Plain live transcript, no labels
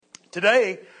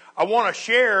Today, I want to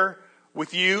share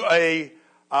with you a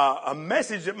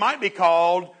message that might be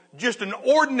called just an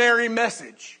ordinary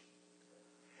message.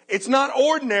 It's not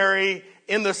ordinary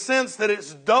in the sense that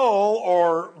it's dull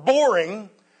or boring.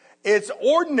 It's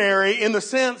ordinary in the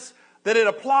sense that it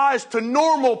applies to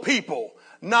normal people,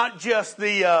 not just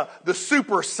the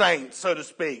super saints, so to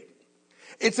speak.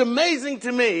 It's amazing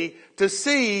to me to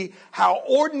see how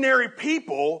ordinary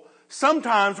people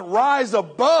sometimes rise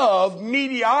above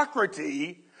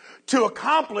mediocrity to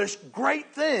accomplish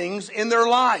great things in their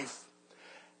life.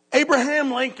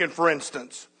 Abraham Lincoln, for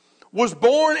instance, was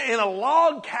born in a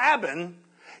log cabin,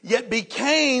 yet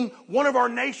became one of our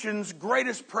nation's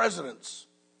greatest presidents.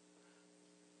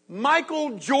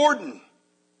 Michael Jordan,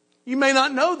 you may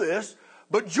not know this,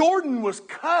 but Jordan was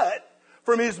cut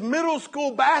from his middle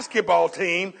school basketball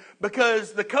team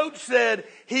because the coach said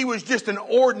he was just an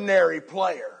ordinary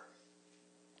player.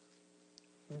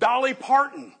 Dolly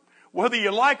Parton, whether you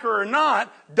like her or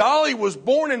not, Dolly was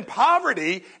born in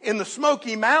poverty in the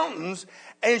Smoky Mountains,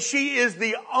 and she is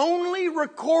the only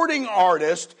recording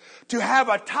artist to have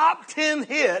a top 10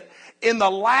 hit in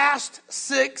the last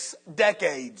 6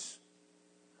 decades.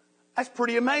 That's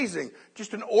pretty amazing.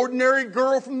 Just an ordinary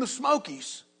girl from the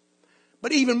Smokies.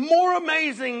 But even more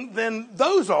amazing than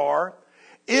those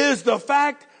is the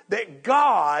fact that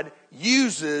God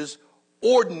uses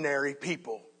ordinary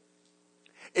people.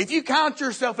 If you count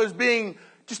yourself as being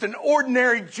just an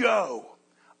ordinary Joe,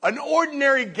 an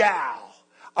ordinary gal,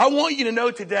 I want you to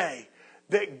know today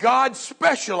that God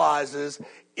specializes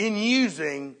in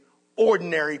using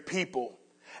ordinary people.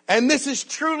 And this is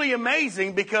truly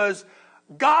amazing because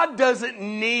God doesn't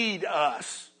need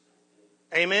us.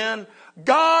 Amen.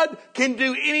 God can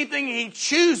do anything He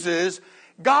chooses.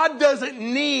 God doesn't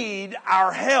need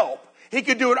our help. He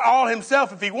could do it all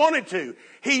Himself if He wanted to.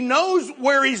 He knows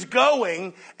where He's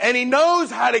going and He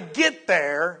knows how to get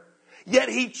there, yet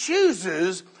He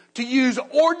chooses to use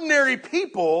ordinary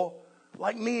people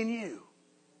like me and you.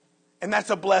 And that's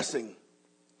a blessing.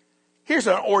 Here's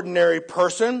an ordinary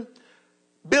person,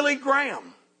 Billy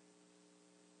Graham.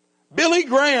 Billy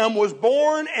Graham was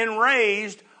born and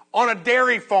raised on a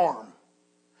dairy farm.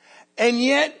 And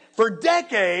yet, for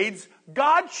decades,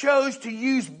 God chose to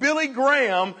use Billy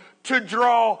Graham to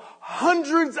draw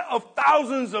hundreds of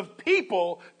thousands of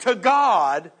people to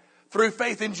God through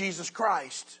faith in Jesus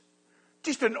Christ.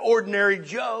 Just an ordinary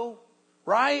Joe,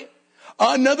 right?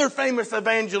 Another famous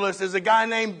evangelist is a guy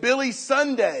named Billy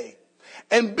Sunday.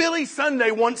 And Billy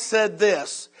Sunday once said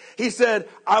this. He said,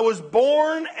 I was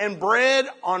born and bred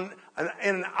in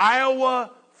an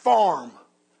Iowa farm.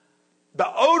 The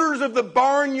odors of the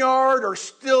barnyard are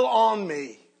still on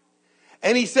me.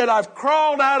 And he said, I've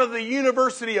crawled out of the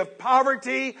university of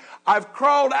poverty. I've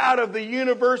crawled out of the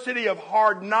university of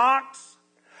hard knocks.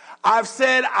 I've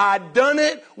said I done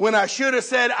it when I should have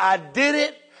said I did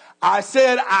it. I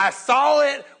said I saw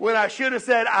it when I should have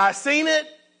said I seen it.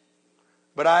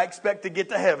 But I expect to get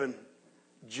to heaven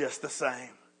just the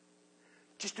same.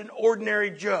 Just an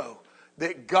ordinary Joe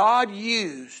that God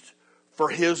used for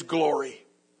His glory.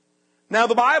 Now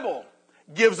the Bible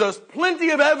gives us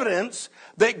plenty of evidence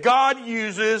that God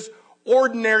uses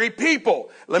ordinary people.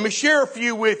 Let me share a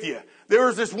few with you. There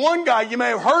was this one guy, you may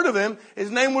have heard of him. His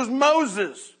name was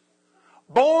Moses.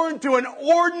 Born to an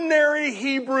ordinary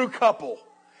Hebrew couple,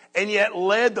 and yet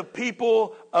led the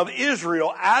people of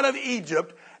Israel out of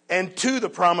Egypt and to the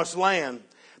promised land.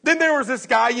 Then there was this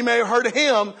guy, you may have heard of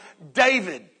him,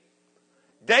 David.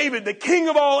 David, the king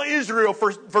of all Israel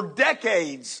for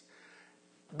decades,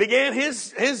 began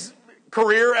his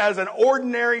career as an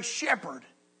ordinary shepherd.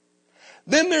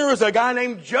 Then there was a guy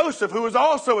named Joseph who was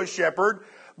also a shepherd,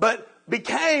 but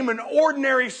became an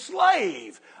ordinary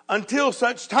slave until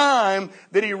such time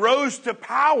that he rose to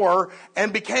power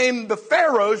and became the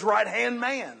Pharaoh's right-hand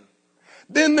man.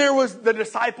 Then there was the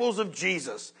disciples of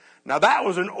Jesus. Now that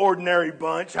was an ordinary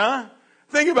bunch, huh?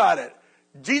 Think about it.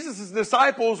 Jesus'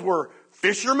 disciples were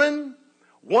fishermen.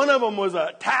 One of them was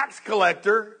a tax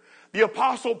collector. The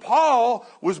Apostle Paul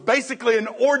was basically an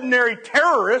ordinary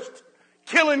terrorist,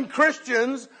 killing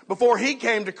Christians before he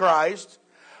came to Christ.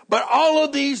 But all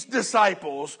of these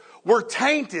disciples were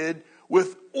tainted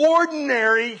with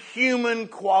ordinary human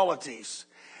qualities.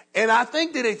 And I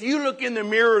think that if you look in the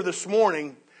mirror this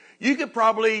morning, you could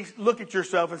probably look at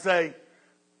yourself and say,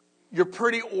 you're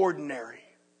pretty ordinary.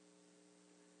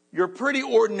 You're a pretty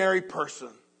ordinary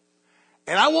person.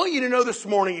 And I want you to know this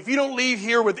morning, if you don't leave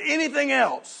here with anything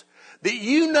else, that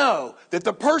you know that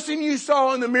the person you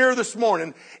saw in the mirror this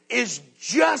morning is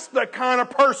just the kind of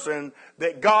person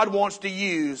that God wants to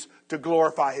use to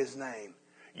glorify His name.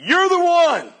 You're the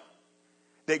one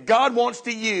that God wants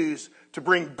to use to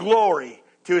bring glory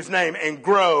to his name and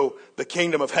grow the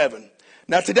kingdom of heaven.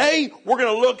 Now today, we're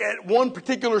going to look at one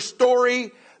particular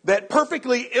story that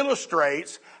perfectly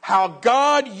illustrates how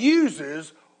God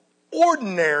uses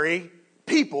ordinary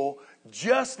people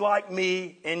just like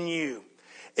me and you.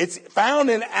 It's found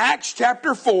in Acts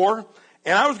chapter 4,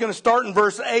 and I was going to start in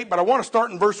verse 8, but I want to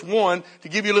start in verse 1 to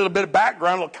give you a little bit of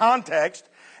background, a little context.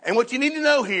 And what you need to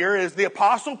know here is the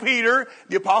Apostle Peter,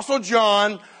 the Apostle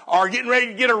John are getting ready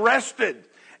to get arrested.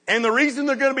 And the reason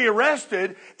they're going to be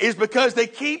arrested is because they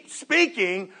keep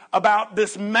speaking about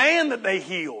this man that they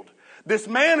healed. This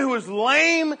man who was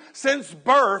lame since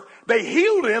birth, they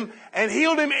healed him and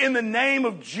healed him in the name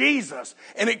of Jesus.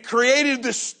 And it created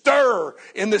this stir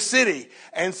in the city.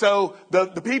 And so the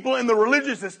people in the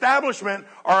religious establishment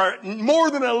are more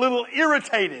than a little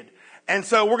irritated. And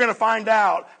so we're going to find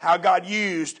out how God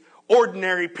used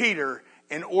ordinary Peter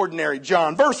and ordinary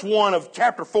John. Verse 1 of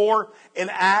chapter 4 in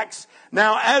Acts.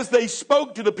 Now, as they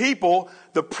spoke to the people,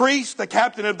 the priest, the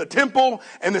captain of the temple,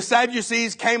 and the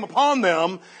Sadducees came upon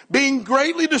them, being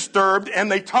greatly disturbed, and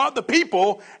they taught the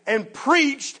people and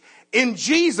preached in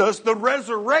Jesus the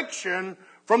resurrection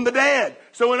from the dead.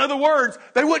 So in other words,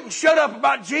 they wouldn't shut up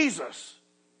about Jesus,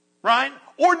 right?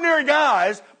 Ordinary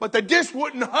guys, but they just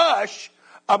wouldn't hush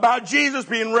about Jesus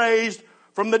being raised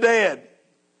from the dead.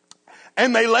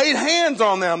 And they laid hands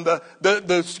on them.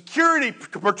 The security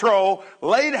patrol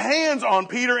laid hands on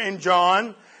Peter and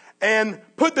John and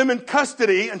put them in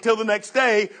custody until the next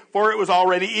day, for it was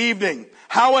already evening.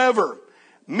 However,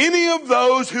 many of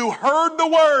those who heard the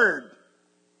word,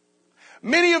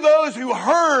 many of those who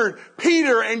heard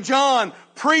Peter and John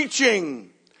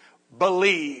preaching,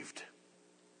 believed.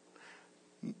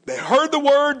 They heard the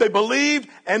word, they believed,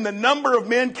 and the number of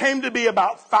men came to be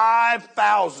about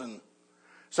 5,000.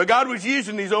 So God was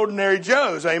using these ordinary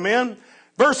Joes, amen?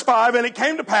 Verse 5, and it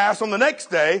came to pass on the next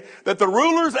day that the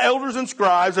rulers, elders, and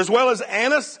scribes, as well as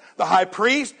Annas, the high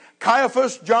priest,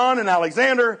 Caiaphas, John, and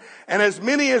Alexander, and as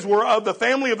many as were of the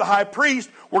family of the high priest,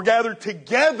 were gathered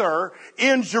together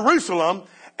in Jerusalem.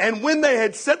 And when they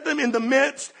had set them in the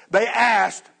midst, they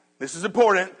asked, this is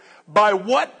important, by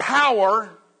what power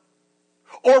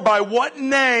or by what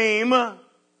name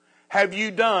have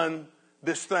you done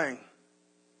this thing?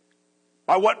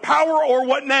 By what power or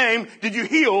what name did you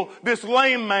heal this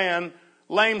lame man,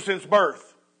 lame since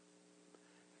birth?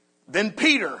 Then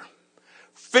Peter,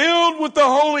 filled with the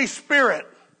Holy Spirit,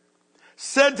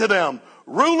 said to them,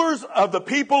 rulers of the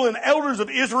people and elders of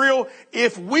Israel,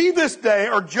 if we this day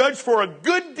are judged for a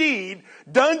good deed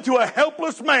done to a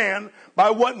helpless man, by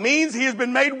what means he has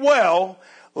been made well,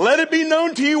 let it be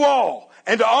known to you all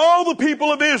and to all the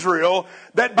people of Israel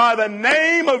that by the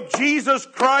name of Jesus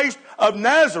Christ of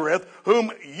Nazareth,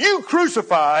 whom you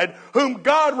crucified, whom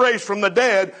God raised from the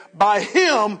dead, by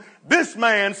him this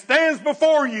man stands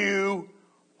before you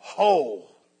whole.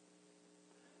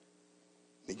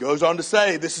 He goes on to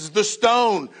say, this is the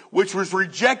stone which was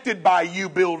rejected by you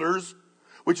builders,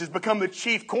 which has become the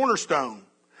chief cornerstone.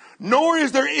 Nor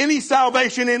is there any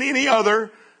salvation in any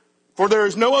other, for there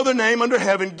is no other name under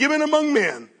heaven given among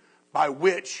men by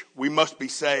which we must be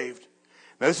saved.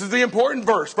 Now this is the important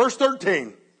verse. Verse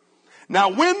 13. Now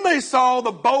when they saw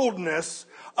the boldness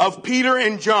of Peter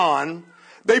and John,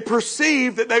 they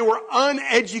perceived that they were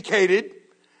uneducated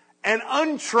and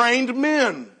untrained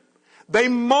men. They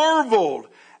marveled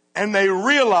and they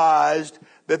realized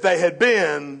that they had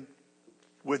been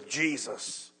with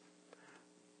Jesus.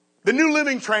 The New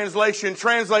Living Translation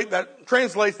translates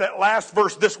that last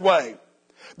verse this way.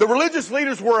 The religious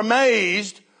leaders were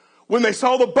amazed when they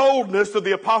saw the boldness of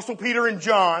the Apostle Peter and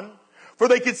John, for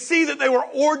they could see that they were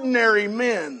ordinary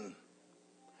men.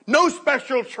 No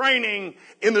special training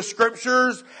in the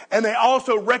scriptures, and they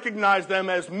also recognized them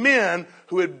as men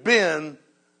who had been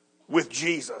with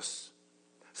Jesus.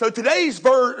 So today's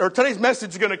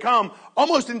message is going to come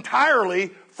almost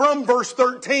entirely from verse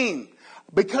 13,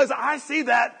 because I see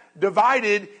that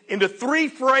divided into three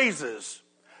phrases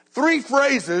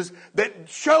that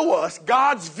show us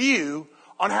God's view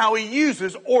on how he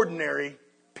uses ordinary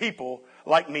people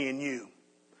like me and you.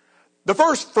 The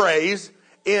first phrase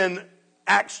in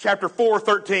Acts chapter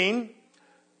 4:13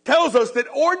 tells us that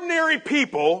ordinary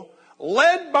people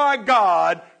led by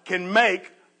God can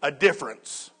make a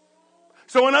difference.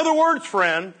 So in other words,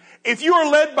 friend, if you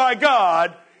are led by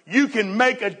God, you can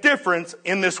make a difference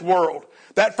in this world.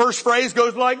 That first phrase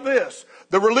goes like this.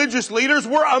 The religious leaders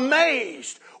were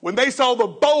amazed when they saw the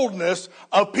boldness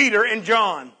of Peter and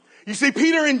John. You see,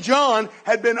 Peter and John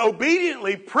had been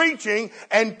obediently preaching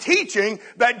and teaching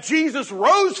that Jesus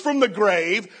rose from the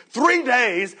grave 3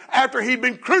 days after he'd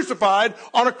been crucified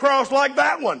on a cross like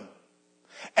that one.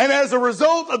 And as a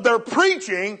result of their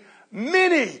preaching,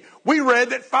 many, we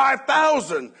read that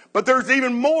 5,000, but there's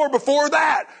even more before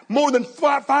that. More than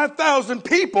 5,000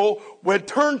 people would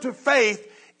turn to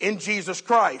faith in Jesus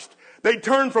Christ. They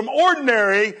turned from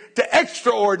ordinary to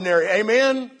extraordinary.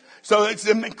 Amen? So it's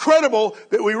incredible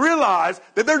that we realize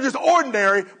that they're just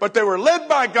ordinary, but they were led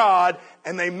by God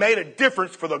and they made a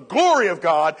difference for the glory of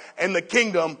God and the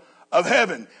kingdom of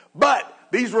heaven. But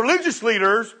these religious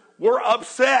leaders were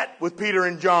upset with Peter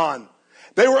and John.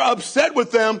 They were upset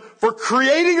with them for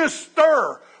creating a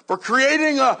stir, for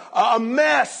creating a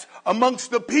mess amongst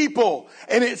the people.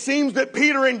 And it seems that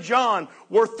Peter and John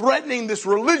were threatening this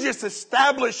religious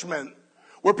establishment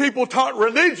where people taught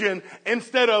religion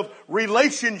instead of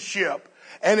relationship.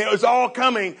 And it was all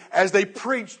coming as they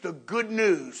preached the good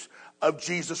news of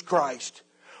Jesus Christ.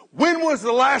 When was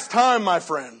the last time, my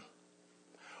friend?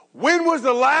 When was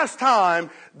the last time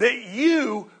that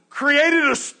you created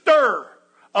a stir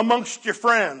amongst your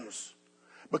friends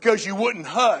because you wouldn't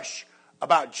hush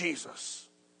about Jesus?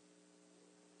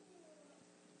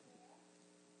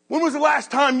 When was the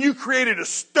last time you created a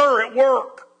stir at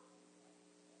work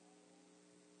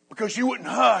because you wouldn't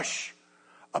hush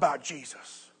about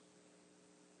Jesus?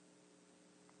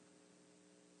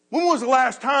 When was the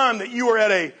last time that you were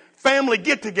at a family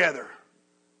get-together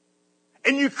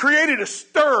and you created a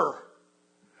stir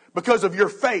because of your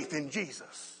faith in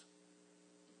Jesus?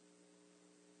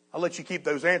 I'll let you keep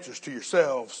those answers to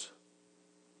yourselves.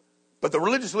 But the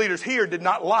religious leaders here did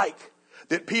not like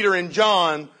that Peter and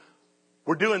John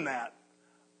were doing that.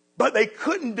 But they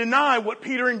couldn't deny what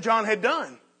Peter and John had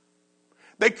done.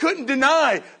 They couldn't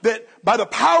deny that by the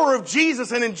power of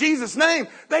Jesus and in Jesus' name,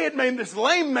 they had made this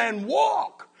lame man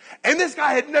walk. And this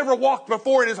guy had never walked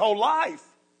before in his whole life.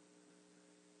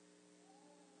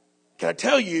 Can I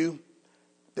tell you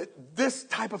that this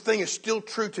type of thing is still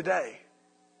true today?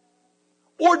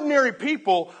 Ordinary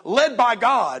people led by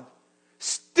God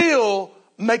still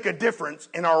make a difference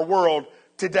in our world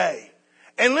today.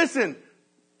 And listen,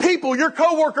 people, your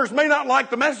coworkers may not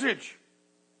like the message.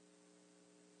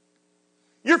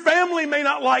 Your family may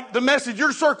not like the message.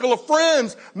 Your circle of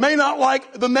friends may not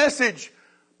like the message.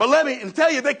 But let me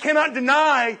tell you, they cannot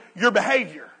deny your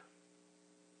behavior.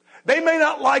 They may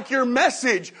not like your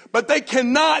message, but they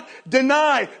cannot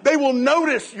deny. They will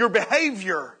notice your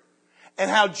behavior and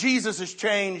how Jesus has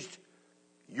changed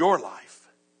your life.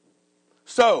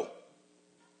 So,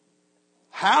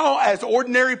 how as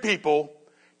ordinary people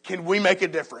can we make a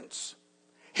difference?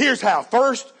 Here's how.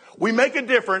 First, we make a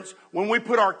difference when we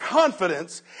put our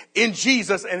confidence in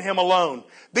Jesus and Him alone.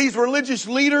 These religious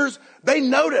leaders, they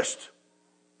noticed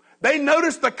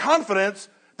the confidence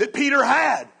that Peter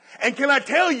had. And can I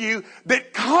tell you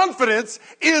that confidence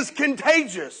is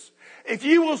contagious? If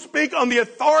you will speak on the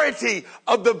authority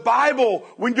of the Bible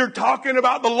when you're talking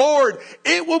about the Lord,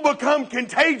 it will become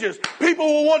contagious. People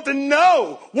will want to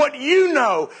know what you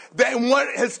know and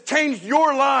what has changed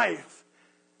your life.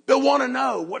 They'll want to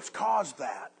know what's caused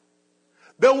that.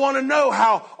 They'll want to know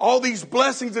how all these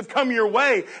blessings have come your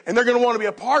way, and they're going to want to be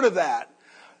a part of that.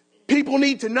 People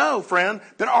need to know, friend,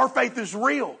 that our faith is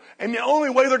real. And the only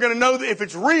way they're going to know that if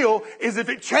it's real is if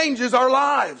it changes our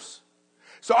lives.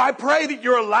 So I pray that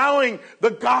you're allowing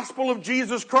the gospel of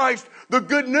Jesus Christ, the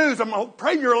good news. I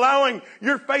pray you're allowing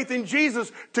your faith in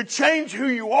Jesus to change who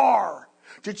you are,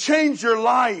 to change your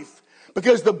life.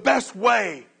 Because the best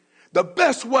way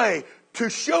to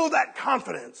show that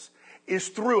confidence is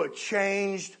through a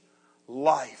changed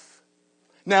life.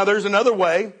 Now, there's another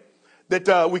way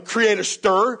that we create a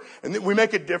stir and that we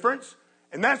make a difference.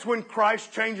 And that's when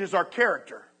Christ changes our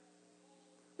character.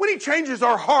 When He changes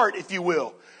our heart, if you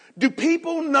will. Do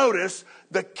people notice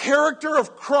the character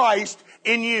of Christ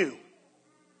in you?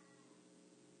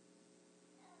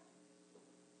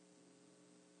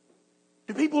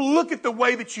 Do people look at the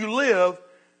way that you live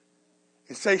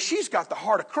and say, she's got the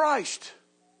heart of Christ?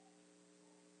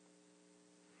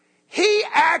 He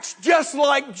acts just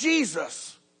like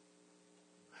Jesus.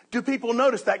 Do people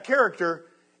notice that character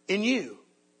in you?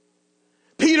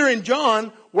 Peter and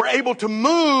John were able to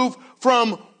move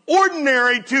from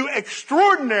ordinary to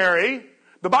extraordinary,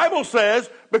 the Bible says,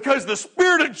 because the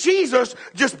Spirit of Jesus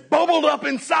just bubbled up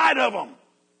inside of them.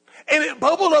 And it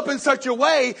bubbled up in such a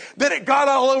way that it got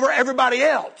all over everybody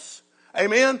else.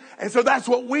 Amen? And so that's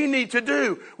what we need to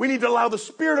do. We need to allow the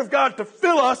Spirit of God to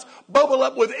fill us, bubble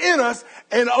up within us,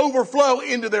 and overflow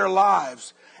into their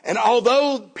lives. And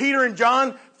although Peter and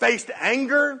John faced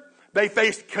anger, they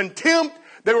faced contempt,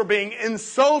 they were being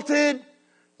insulted,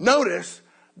 notice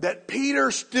that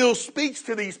Peter still speaks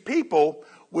to these people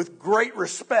with great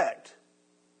respect.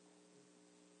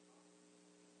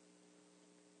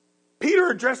 Peter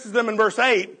addresses them in verse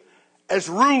 8 as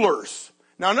rulers.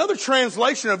 Now, another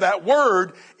translation of that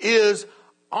word is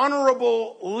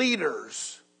honorable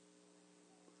leaders.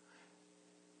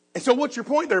 And so what's your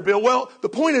point there, Bill? Well, the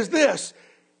point is this.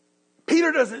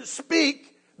 Peter doesn't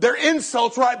speak their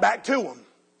insults right back to them.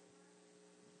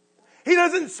 He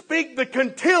doesn't speak the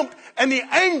contempt and the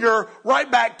anger right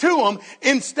back to them.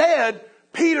 Instead,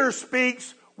 Peter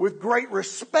speaks with great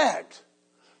respect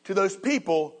to those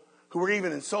people who were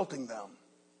even insulting them.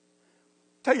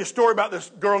 I'll tell you a story about this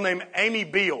girl named Amy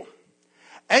Beale.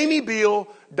 Amy Beale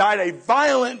died a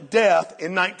violent death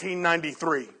in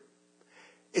 1993.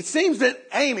 It seems that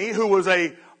Amy, who was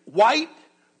a white,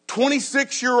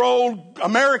 26-year-old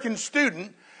American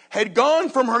student, had gone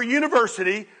from her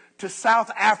university to South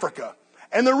Africa.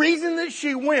 And the reason that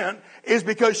she went is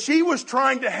because she was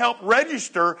trying to help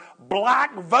register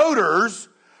black voters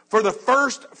for the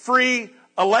first free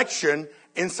election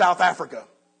in South Africa.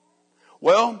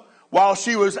 Well, while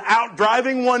she was out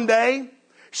driving one day,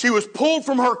 she was pulled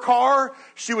from her car,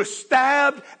 she was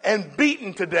stabbed and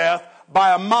beaten to death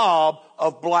by a mob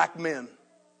of black men.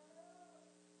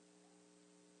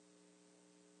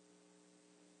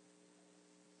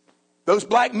 Those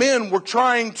black men were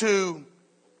trying to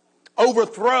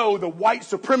overthrow the white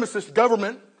supremacist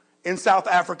government in South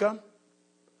Africa.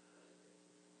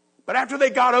 But after they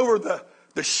got over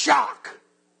the shock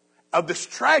of this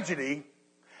tragedy,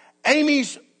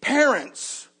 Amy's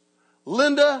parents,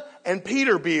 Linda and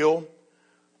Peter Beale,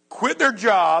 quit their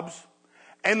jobs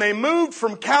and they moved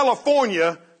from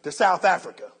California to South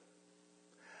Africa.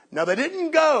 Now, they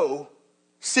didn't go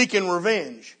seeking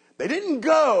revenge. They didn't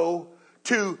go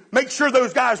to make sure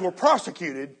those guys were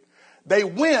prosecuted. They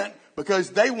went because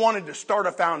they wanted to start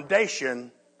a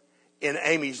foundation in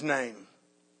Amy's name.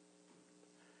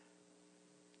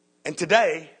 And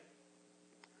today,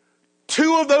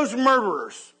 two of those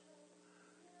murderers,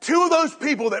 two of those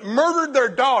people that murdered their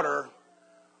daughter,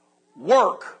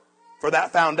 work for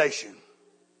that foundation.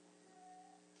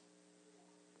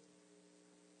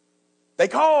 They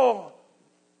call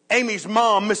Amy's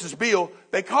mom, Mrs. Beale,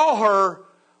 they call her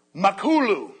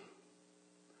Makulu.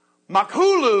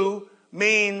 Makulu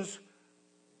means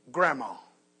grandma.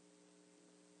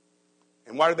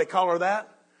 And why do they call her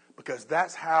that? Because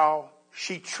that's how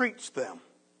she treats them.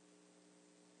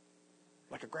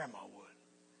 Like a grandma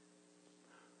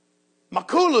would.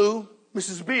 Makulu,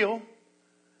 Mrs. Beale,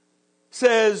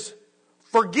 says,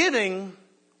 forgetting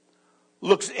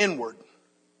looks inward.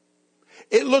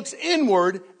 It looks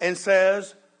inward and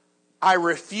says, I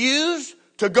refuse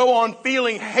to go on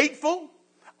feeling hateful.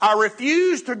 I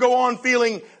refuse to go on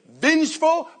feeling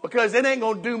vengeful because it ain't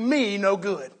going to do me no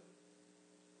good.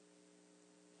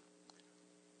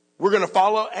 We're going to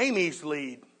follow Amy's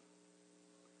lead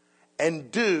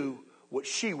and do what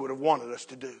she would have wanted us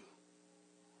to do.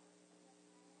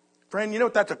 Friend, you know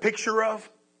what that's a picture of?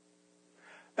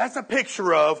 That's a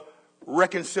picture of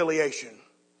reconciliation.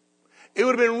 It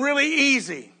would have been really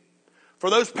easy for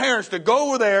those parents to go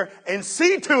over there and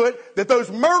see to it that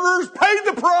those murderers paid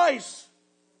the price.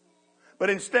 But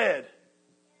instead,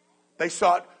 they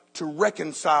sought to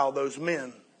reconcile those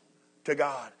men to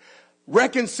God.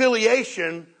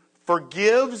 Reconciliation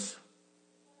forgives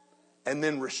and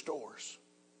then restores.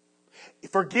 It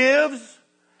forgives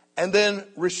and then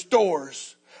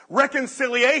restores.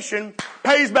 Reconciliation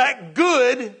pays back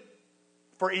good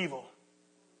for evil.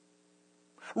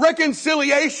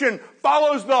 Reconciliation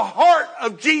follows the heart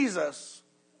of Jesus.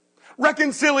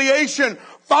 Reconciliation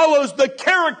follows the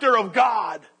character of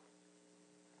God.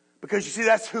 Because you see,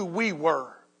 that's who we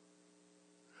were.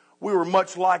 We were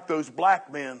much like those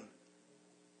black men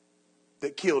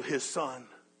that killed his son.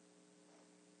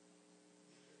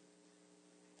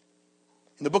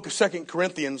 In the book of 2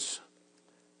 Corinthians,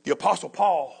 the Apostle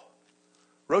Paul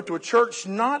wrote to a church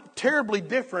not terribly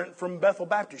different from Bethel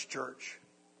Baptist Church.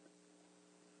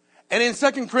 And in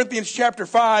 2 Corinthians chapter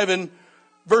 5 and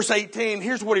verse 18,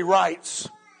 here's what he writes.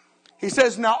 He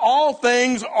says, now all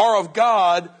things are of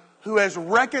God, who has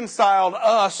reconciled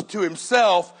us to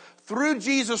himself through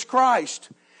Jesus Christ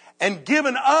and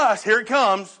given us, here it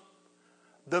comes,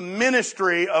 the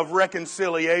ministry of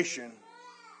reconciliation.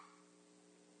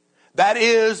 That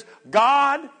is,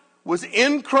 God was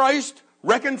in Christ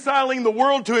reconciling the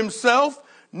world to himself,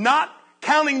 not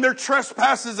counting their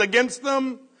trespasses against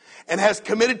them, and has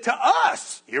committed to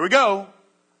us, here we go,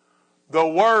 the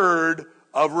word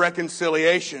of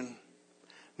reconciliation.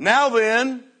 Now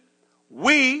then,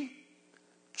 we,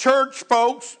 church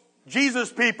folks,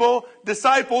 Jesus people,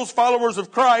 disciples, followers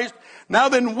of Christ, now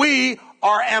then we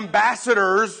are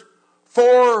ambassadors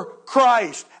for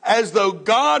Christ. As though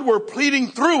God were pleading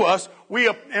through us, we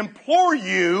implore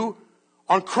you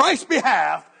on Christ's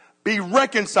behalf, be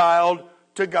reconciled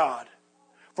to God.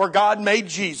 For God made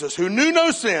Jesus, who knew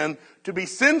no sin, to be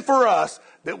sin for us,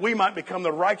 that we might become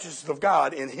the righteousness of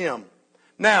God in him.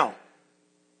 Now,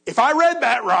 if I read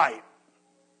that right,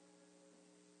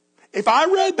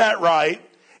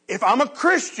 if I'm a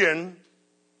Christian,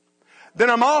 then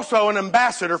I'm also an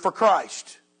ambassador for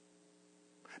Christ.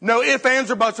 No ifs,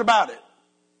 ands, or buts about it.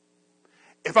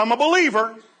 If I'm a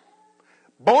believer,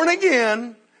 born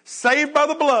again, saved by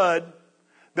the blood,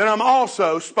 then I'm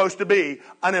also supposed to be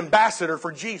an ambassador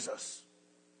for Jesus.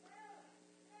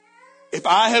 If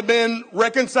I have been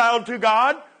reconciled to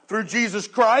God through Jesus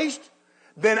Christ,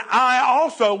 then I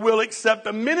also will accept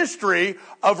the ministry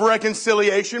of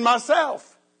reconciliation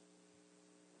myself.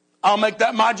 I'll make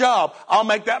that my job. I'll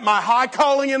make that my high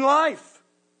calling in life.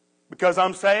 Because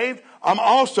I'm saved, I'm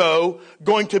also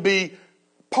going to be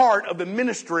part of the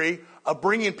ministry of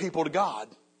bringing people to God.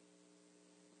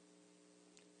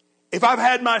 If I've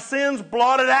had my sins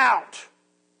blotted out,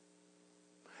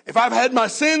 if I've had my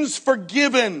sins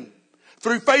forgiven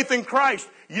through faith in Christ,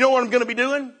 you know what I'm going to be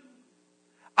doing?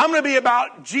 I'm going to be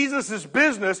about Jesus'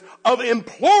 business of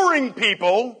imploring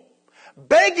people,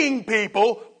 begging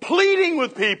people, pleading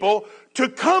with people to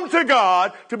come to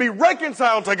God, to be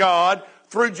reconciled to God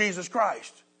through Jesus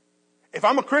Christ. If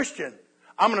I'm a Christian,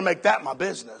 I'm going to make that my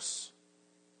business.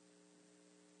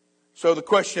 So the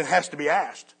question has to be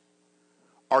asked,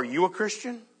 are you a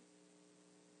Christian?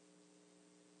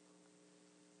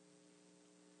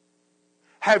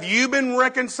 Have you been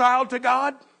reconciled to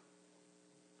God?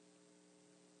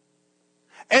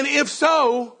 And if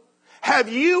so,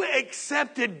 have you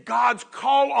accepted God's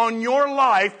call on your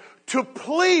life to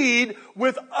plead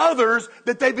with others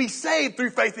that they be saved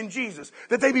through faith in Jesus,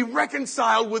 that they be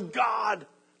reconciled with God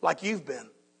like you've been?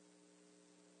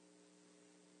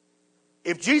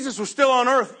 If Jesus was still on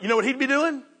earth, you know what he'd be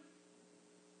doing?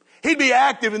 He'd be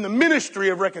active in the ministry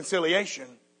of reconciliation.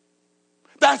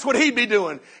 That's what he'd be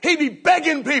doing. He'd be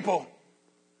begging people.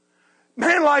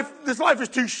 Man, this life is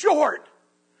too short.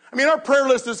 I mean, our prayer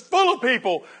list is full of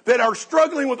people that are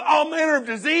struggling with all manner of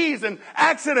disease and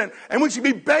accident, and we should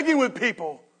be begging with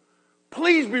people.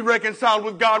 Please be reconciled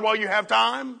with God while you have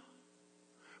time.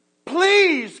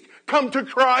 Please come to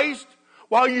Christ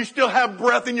while you still have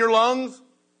breath in your lungs.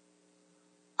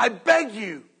 I beg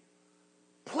you,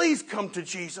 please come to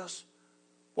Jesus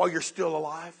while you're still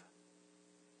alive.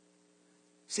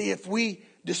 See, if we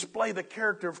display the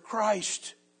character of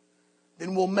Christ,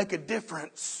 then we'll make a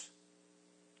difference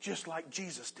just like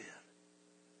Jesus did.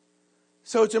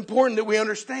 So it's important that we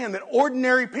understand that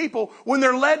ordinary people, when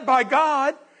they're led by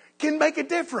God, can make a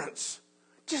difference.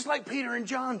 Just like Peter and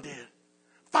John did.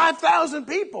 5,000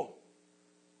 people.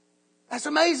 That's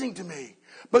amazing to me.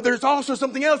 But there's also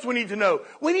something else we need to know.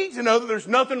 We need to know that there's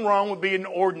nothing wrong with being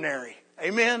ordinary.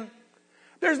 Amen?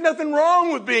 There's nothing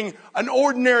wrong with being an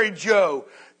ordinary Joe.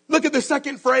 Look at the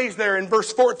second phrase there in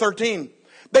verse 13.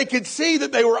 They could see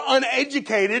that they were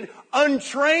uneducated,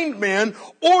 untrained men,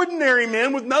 ordinary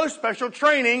men with no special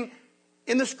training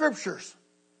in the Scriptures.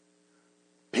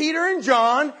 Peter and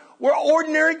John were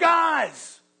ordinary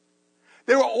guys.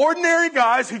 They were ordinary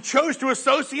guys who chose to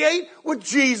associate with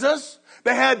Jesus.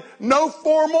 They had no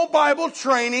formal Bible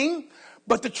training.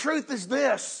 But the truth is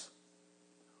this.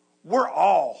 We're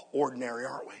all ordinary,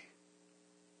 aren't we?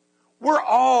 We're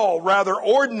all rather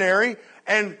ordinary,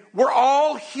 and we're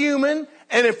all human.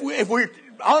 And if we're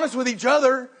honest with each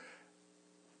other,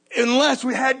 unless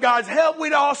we had God's help,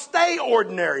 we'd all stay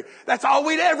ordinary. That's all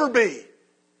we'd ever be,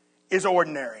 is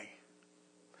ordinary.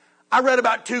 I read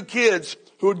about two kids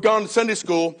who had gone to Sunday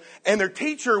school, and their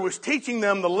teacher was teaching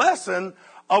them the lesson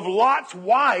of Lot's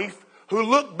wife who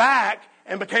looked back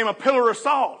and became a pillar of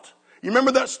salt. You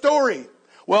remember that story?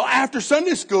 Well, after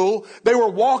Sunday school, they were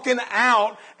walking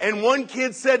out, and one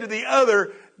kid said to the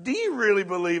other, "Do you really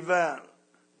believe that?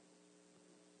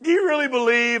 Do you really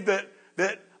believe that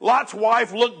Lot's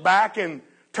wife looked back and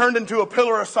turned into a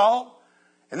pillar of salt?"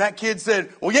 And that kid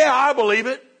said, "Well, yeah, I believe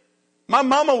it. My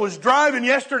mama was driving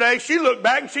yesterday. She looked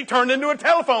back and she turned into a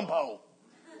telephone pole."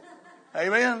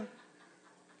 Amen.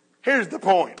 Here's the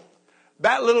point.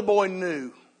 That little boy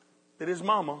knew that his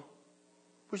mama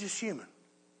was just human.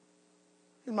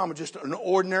 His mama was just an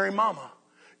ordinary mama.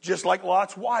 Just like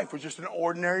Lot's wife was just an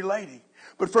ordinary lady.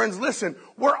 But friends, listen,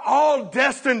 we're all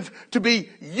destined to be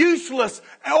useless,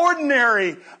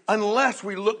 ordinary, unless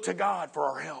we look to God for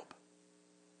our help.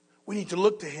 We need to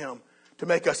look to Him to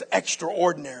make us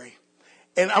extraordinary.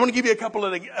 And I'm going to give you a couple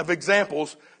of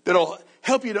examples that'll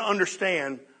help you to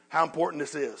understand how important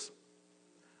this is.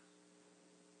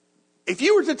 If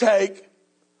you were to take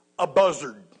a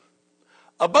buzzard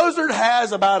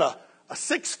has about a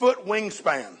 6-foot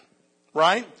wingspan,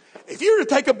 right? If you were to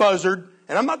take a buzzard,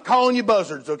 and I'm not calling you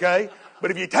buzzards, okay?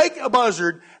 But if you take a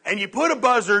buzzard and you put a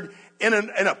buzzard in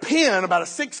a pen, about a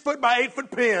 6-foot by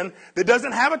 8-foot pen that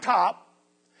doesn't have a top,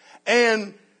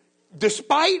 and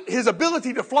despite his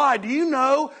ability to fly, do you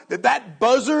know that that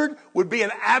buzzard would be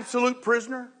an absolute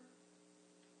prisoner?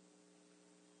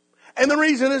 And the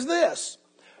reason is this.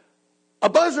 A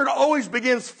buzzard always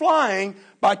begins flying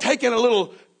by taking a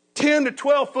little 10 to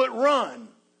 12 foot run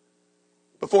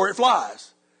before it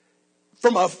flies.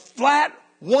 From a flat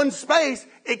one space,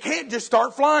 it can't just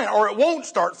start flying, or it won't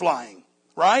start flying,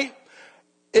 right?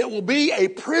 It will be a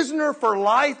prisoner for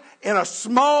life in a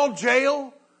small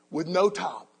jail with no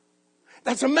top.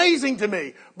 That's amazing to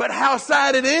me. But how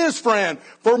sad it is, friend,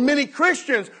 for many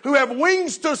Christians who have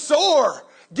wings to soar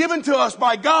given to us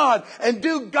by God and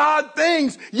do God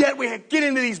things, yet we get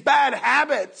into these bad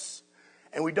habits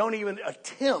and we don't even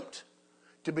attempt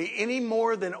to be any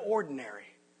more than ordinary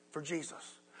for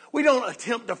Jesus. We don't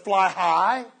attempt to fly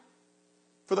high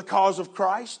for the cause of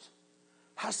Christ.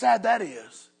 How sad that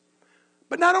is.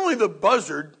 But not only the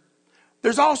buzzard,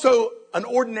 there's also an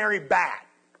ordinary bat.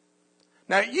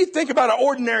 Now, you think about an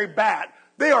ordinary bat,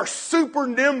 they are super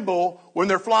nimble when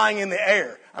they're flying in the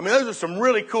air. I mean, those are some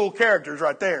really cool characters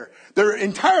right there. They're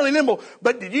entirely nimble.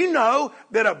 But did you know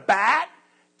that a bat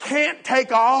can't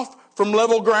take off from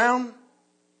level ground?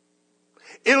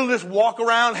 It'll just walk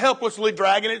around helplessly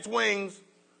dragging its wings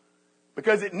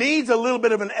because it needs a little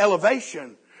bit of an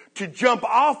elevation to jump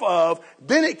off of,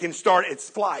 then it can start its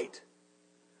flight.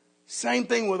 Same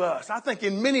thing with us. I think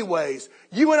in many ways,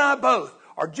 you and I both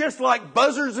are just like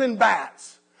buzzards and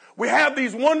bats. We have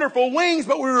these wonderful wings,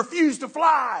 but we refuse to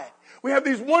fly. We have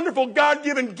these wonderful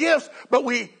God-given gifts, but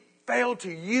we fail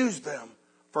to use them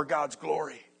for God's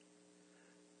glory.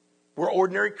 We're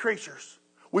ordinary creatures.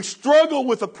 We struggle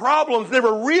with the problems,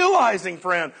 never realizing,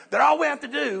 friend, that all we have to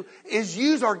do is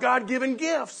use our God-given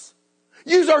gifts.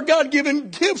 Use our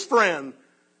God-given gifts, friend.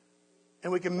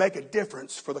 And we can make a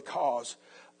difference for the cause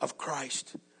of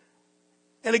Christ.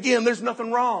 And again, there's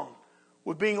nothing wrong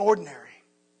with being ordinary.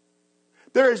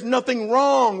 There is nothing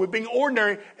wrong with being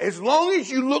ordinary as long as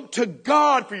you look to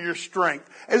God for your strength,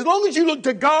 as long as you look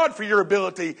to God for your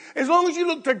ability, as long as you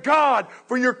look to God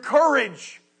for your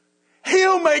courage.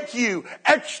 He'll make you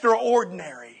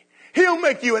extraordinary. He'll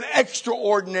make you an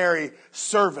extraordinary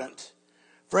servant.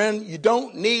 Friend, you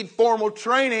don't need formal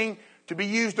training to be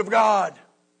used of God.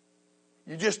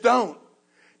 You just don't.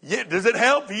 Does it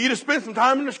help for you to spend some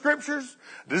time in the Scriptures?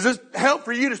 Does it help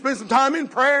for you to spend some time in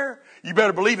prayer? You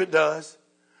better believe it does.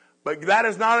 But that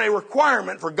is not a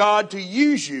requirement for God to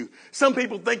use you. Some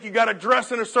people think you got to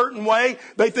dress in a certain way.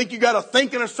 They think you got to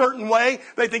think in a certain way.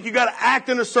 They think you got to act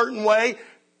in a certain way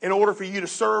in order for you to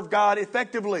serve God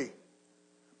effectively.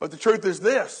 But the truth is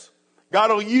this. God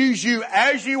will use you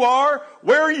as you are,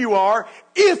 where you are,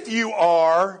 if you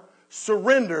are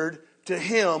surrendered to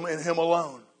Him and Him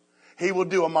alone. He will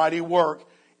do a mighty work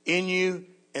in you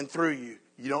and through you.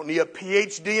 You don't need a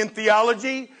PhD in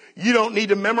theology. You don't need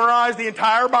to memorize the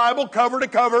entire Bible cover to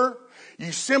cover.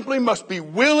 You simply must be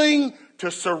willing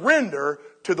to surrender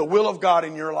to the will of God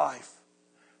in your life.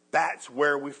 That's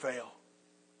where we fail.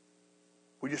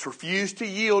 We just refuse to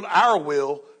yield our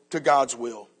will to God's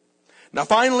will. Now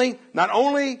finally, not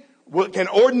only can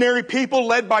ordinary people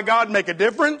led by God make a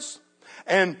difference,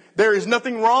 and there is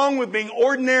nothing wrong with being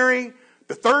ordinary.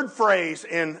 The third phrase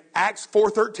in Acts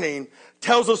 4:13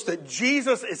 tells us that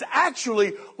Jesus is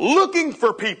actually looking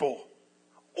for people,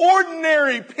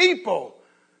 ordinary people,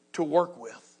 to work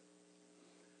with.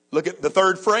 Look at the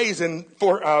third phrase in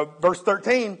verse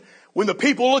 13. When the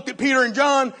people looked at Peter and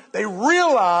John, they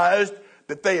realized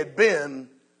that they had been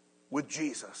with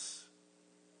Jesus.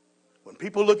 When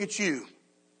people look at you,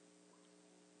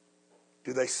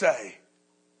 do they say,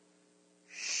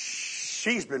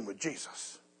 she's been with Jesus?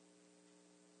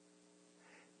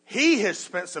 He has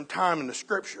spent some time in the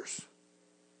Scriptures.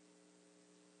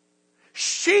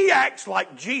 She acts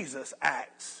like Jesus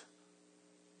acts.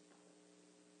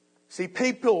 See,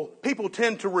 people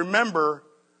tend to remember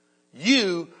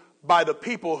you by the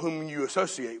people whom you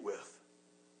associate with.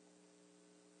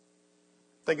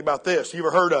 Think about this. You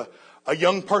ever heard a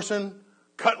young person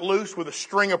cut loose with a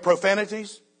string of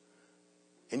profanities?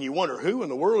 And you wonder, who in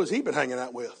the world has he been hanging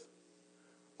out with?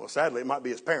 Well, sadly, it might be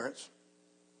his parents.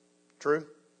 True?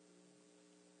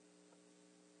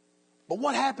 But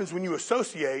what happens when you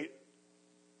associate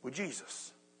with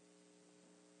Jesus?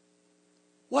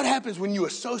 what happens when you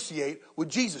associate with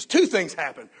Jesus? Two things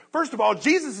happen. First of all,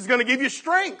 Jesus is going to give you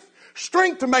strength.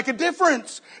 Strength to make a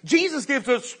difference. Jesus gives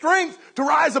us strength to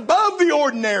rise above the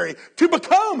ordinary, to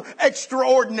become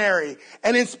extraordinary.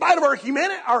 And in spite of our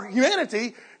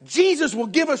humanity, Jesus will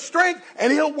give us strength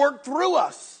and He'll work through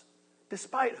us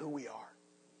despite who we are.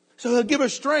 So He'll give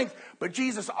us strength, but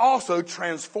Jesus also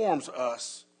transforms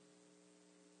us.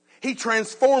 He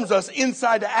transforms us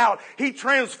inside to out. He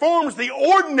transforms the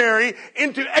ordinary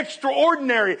into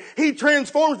extraordinary. He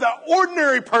transforms the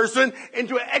ordinary person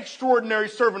into an extraordinary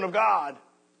servant of God.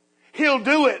 He'll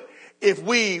do it if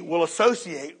we will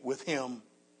associate with Him.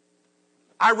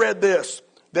 I read this,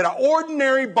 that an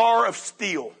ordinary bar of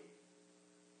steel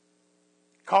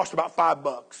cost about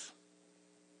 $5.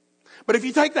 But if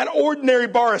you take that ordinary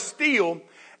bar of steel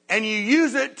and you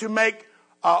use it to make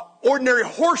ordinary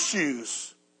horseshoes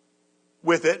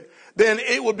with it, then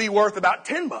it would be worth about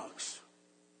 $10.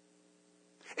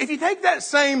 If you take that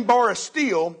same bar of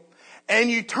steel and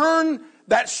you turn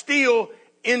that steel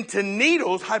into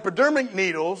needles, hypodermic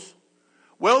needles,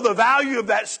 well, the value of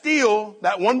that steel,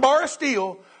 that one bar of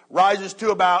steel, rises to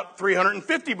about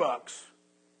 $350.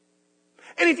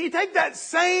 And if you take that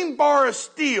same bar of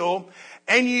steel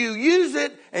and you use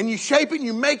it and you shape it and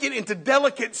you make it into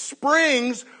delicate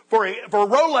springs for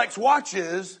Rolex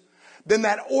watches, then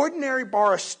that ordinary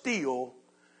bar of steel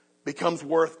becomes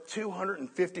worth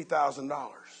 $250,000.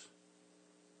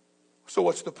 So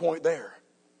what's the point there?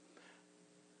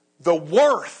 The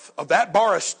worth of that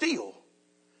bar of steel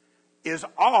is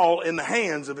all in the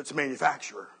hands of its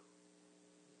manufacturer.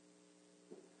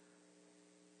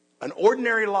 An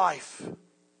ordinary life,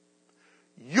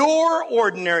 your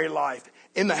ordinary life,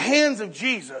 in the hands of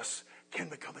Jesus can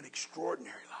become an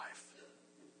extraordinary life.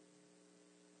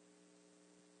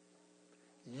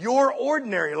 Your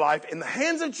ordinary life in the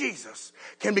hands of Jesus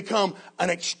can become an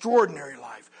extraordinary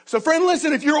life. So friend,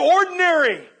 listen, if you're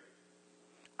ordinary,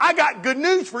 I got good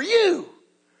news for you.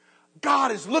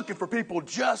 God is looking for people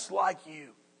just like you.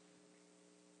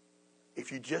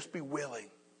 If you just be willing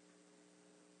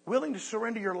to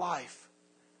surrender your life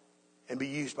and be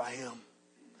used by Him.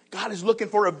 God is looking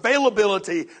for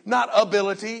availability, not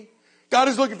ability. God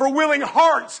is looking for willing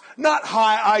hearts, not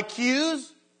high IQs.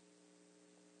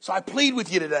 So I plead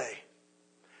with you today.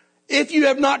 If you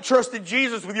have not trusted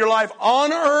Jesus with your life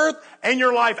on earth and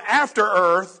your life after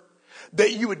earth,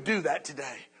 that you would do that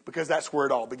today, because that's where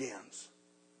it all begins.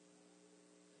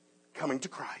 Coming to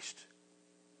Christ.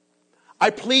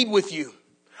 I plead with you.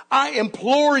 I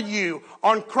implore you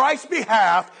on Christ's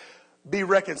behalf, be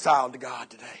reconciled to God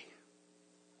today.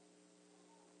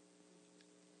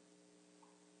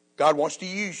 God wants to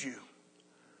use you.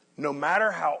 No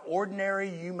matter how ordinary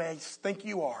you may think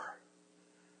you are,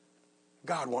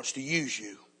 God wants to use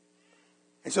you.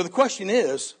 And so the question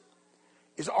is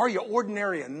are you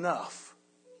ordinary enough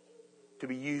to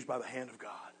be used by the hand of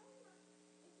God?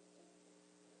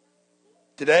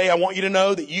 Today, I want you to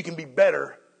know that you can be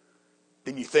better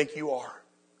than you think you are.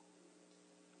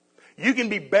 You can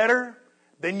be better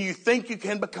than you think you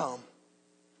can become.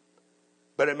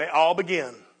 But it may all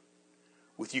begin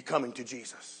with you coming to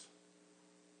Jesus.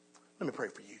 Let me pray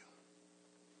for you.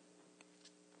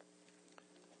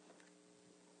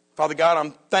 Father God,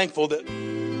 I'm thankful that